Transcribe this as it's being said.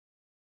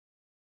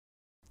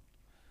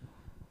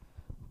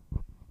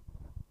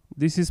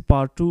This is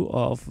part 2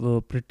 of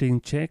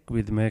printing check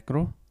with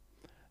macro.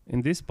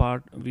 In this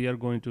part we are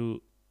going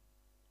to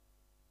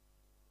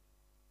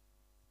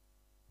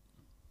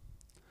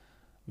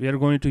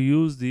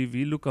use the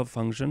Vlookup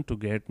function to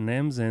get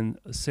names and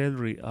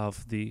salary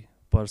of the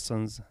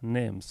person's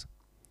names.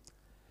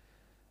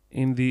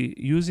 In the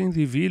using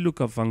the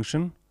Vlookup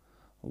function,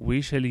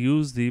 we shall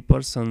use the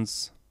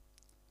person's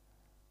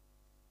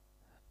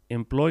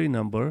employee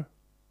number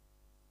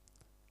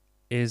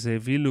as a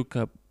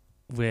Vlookup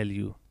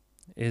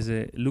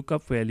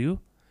value,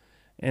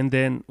 and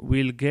then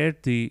we'll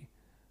get the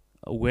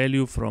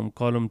value from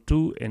column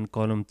 2 and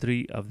column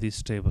 3 of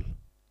this table.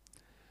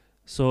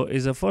 So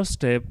as a first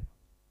step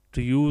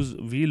to use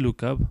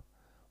Vlookup,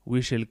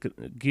 we shall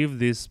give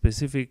this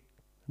specific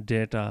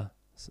data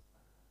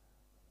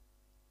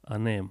a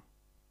name.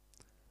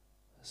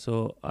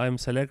 So I'm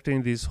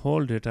selecting this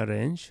whole data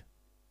range,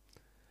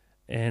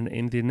 and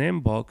in the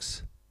name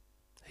box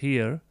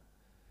here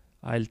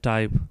I'll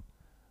type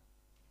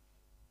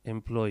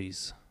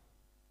employees.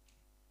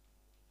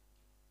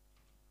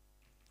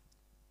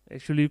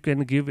 Actually, you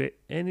can give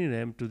any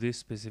name to this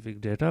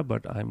specific data,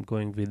 but I'm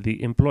going with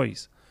the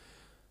employees.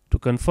 To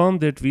confirm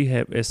that we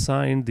have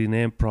assigned the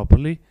name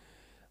properly,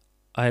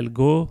 I'll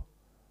go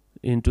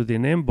into the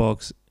name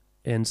box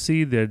and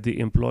see that the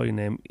employee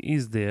name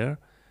is there,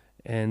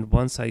 and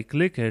once I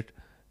click it,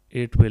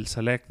 it will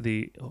select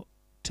the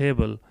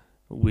table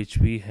which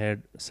we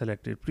had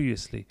selected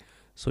previously.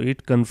 So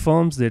it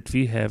confirms that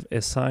we have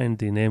assigned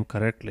the name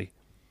correctly.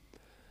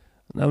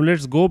 Now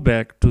let's go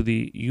back to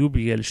the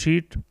UBL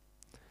sheet,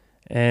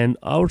 and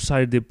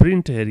outside the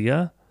print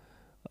area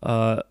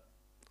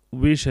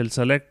we shall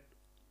select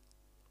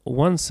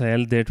one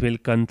cell that will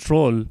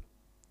control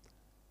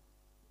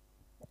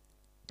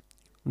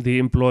the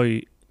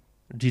employee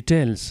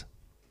details.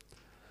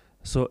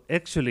 So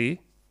actually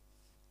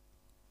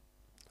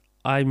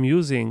I'm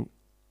using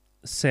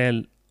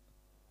cell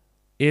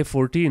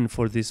A14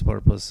 for this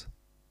purpose.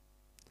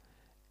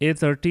 In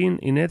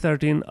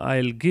A13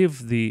 I'll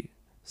give the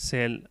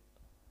cell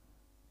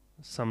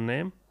some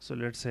name. So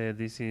let's say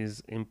this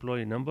is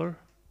employee number,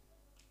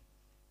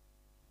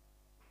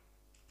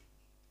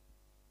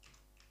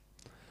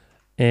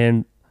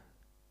 and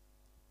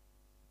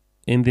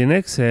in the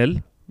next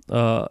cell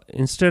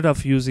instead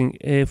of using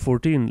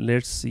A14,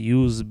 let's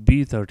use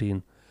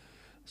B13.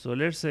 So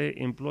let's say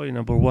employee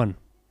number 1.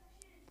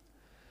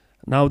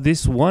 Now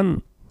this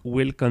 1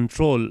 will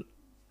control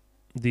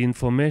the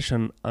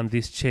information on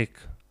this check.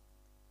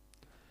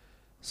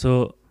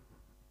 So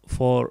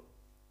for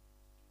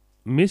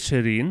Miss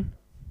Shireen,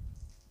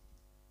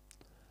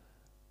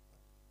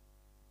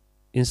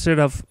 instead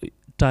of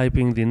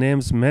typing the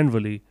names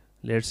manually,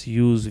 let's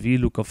use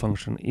Vlookup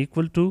function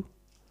equal to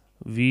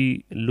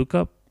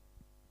Vlookup.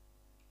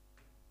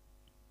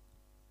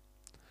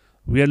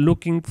 We are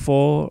looking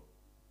for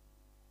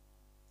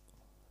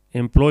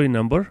employee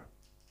number,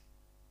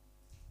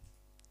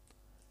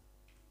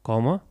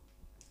 comma,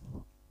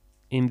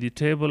 in the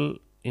table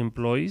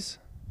employees,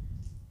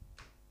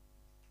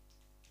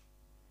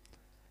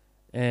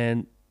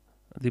 and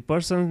the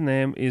person's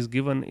name is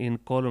given in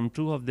column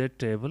 2 of that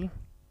table,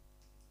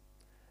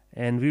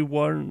 and we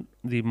want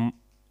the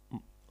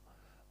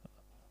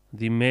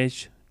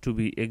match to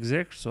be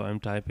exact, so I'm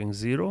typing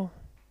 0,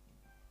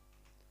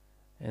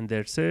 and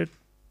that's it.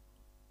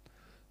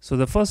 So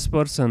the first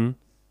person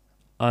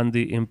on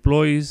the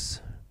employees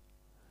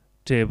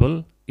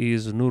table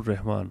is Nur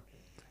Rahman,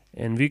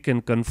 and we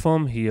can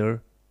confirm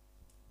here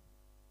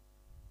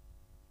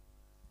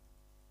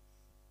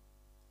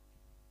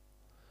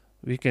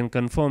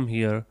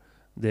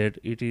that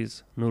it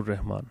is Nur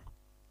Rahman.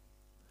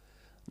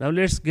 Now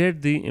let's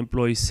get the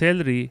employee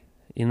salary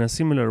in a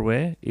similar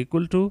way,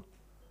 equal to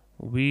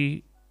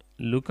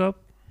Vlookup.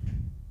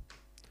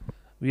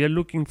 We are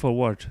looking for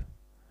what?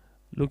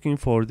 Looking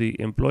for the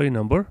employee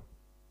number,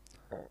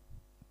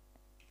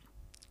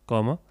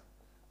 comma,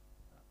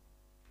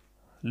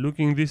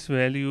 looking this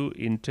value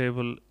in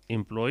table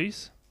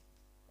employees,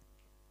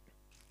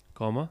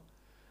 comma,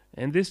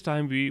 and this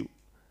time we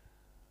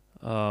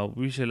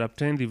shall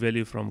obtain the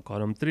value from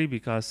column 3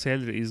 because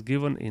salary is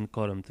given in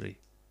column 3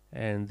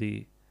 and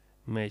the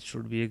match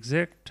should be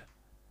exact.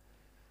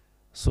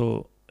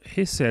 So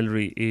his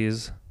salary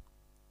is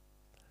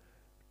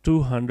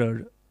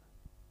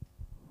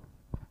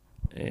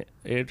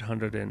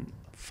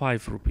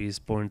 805 rupees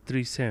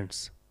 0.3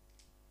 cents,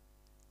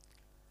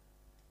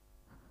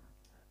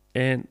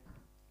 and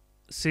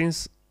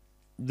since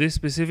this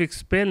specific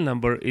spell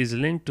number is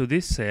linked to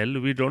this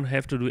cell, we don't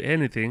have to do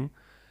anything.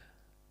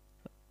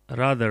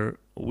 Rather,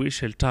 we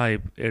shall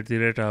type at the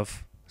rate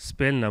of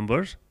spell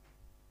numbers,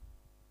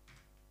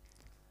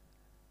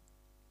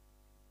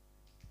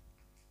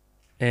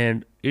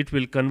 and it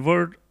will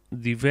convert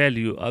the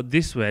value of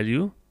this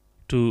value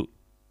to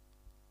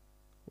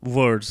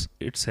words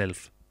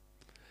itself.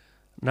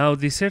 Now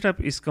the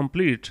setup is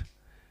complete.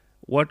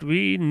 What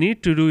we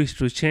need to do is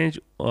to change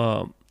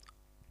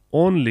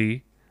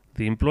only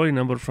the employee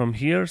number from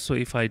here. So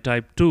if I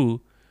type 2,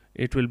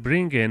 it will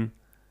bring in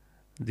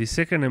the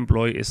second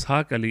employee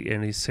Ishaq Ali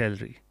and his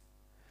salary.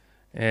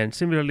 And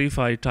similarly, if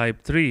I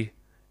type 3,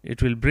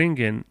 it will bring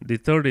in the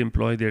third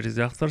employee, that is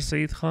Akhtar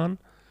Saeed Khan,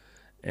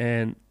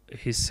 and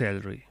his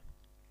salary.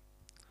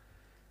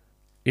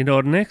 In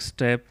our next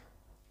step,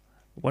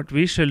 what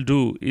we shall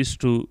do is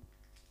to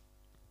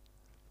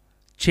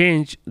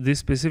change this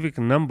specific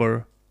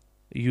number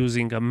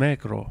using a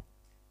macro.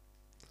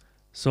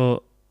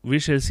 So we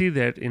shall see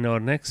that in our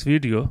next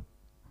video,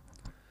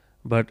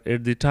 but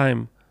at the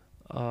time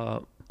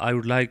I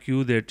would like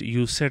you that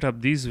you set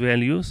up these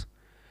values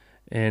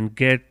and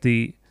get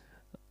the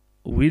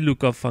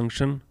Vlookup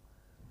function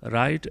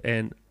right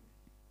and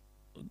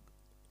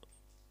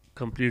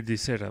complete the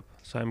setup.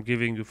 So I'm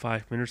giving you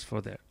 5 minutes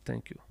for that.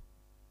 Thank you.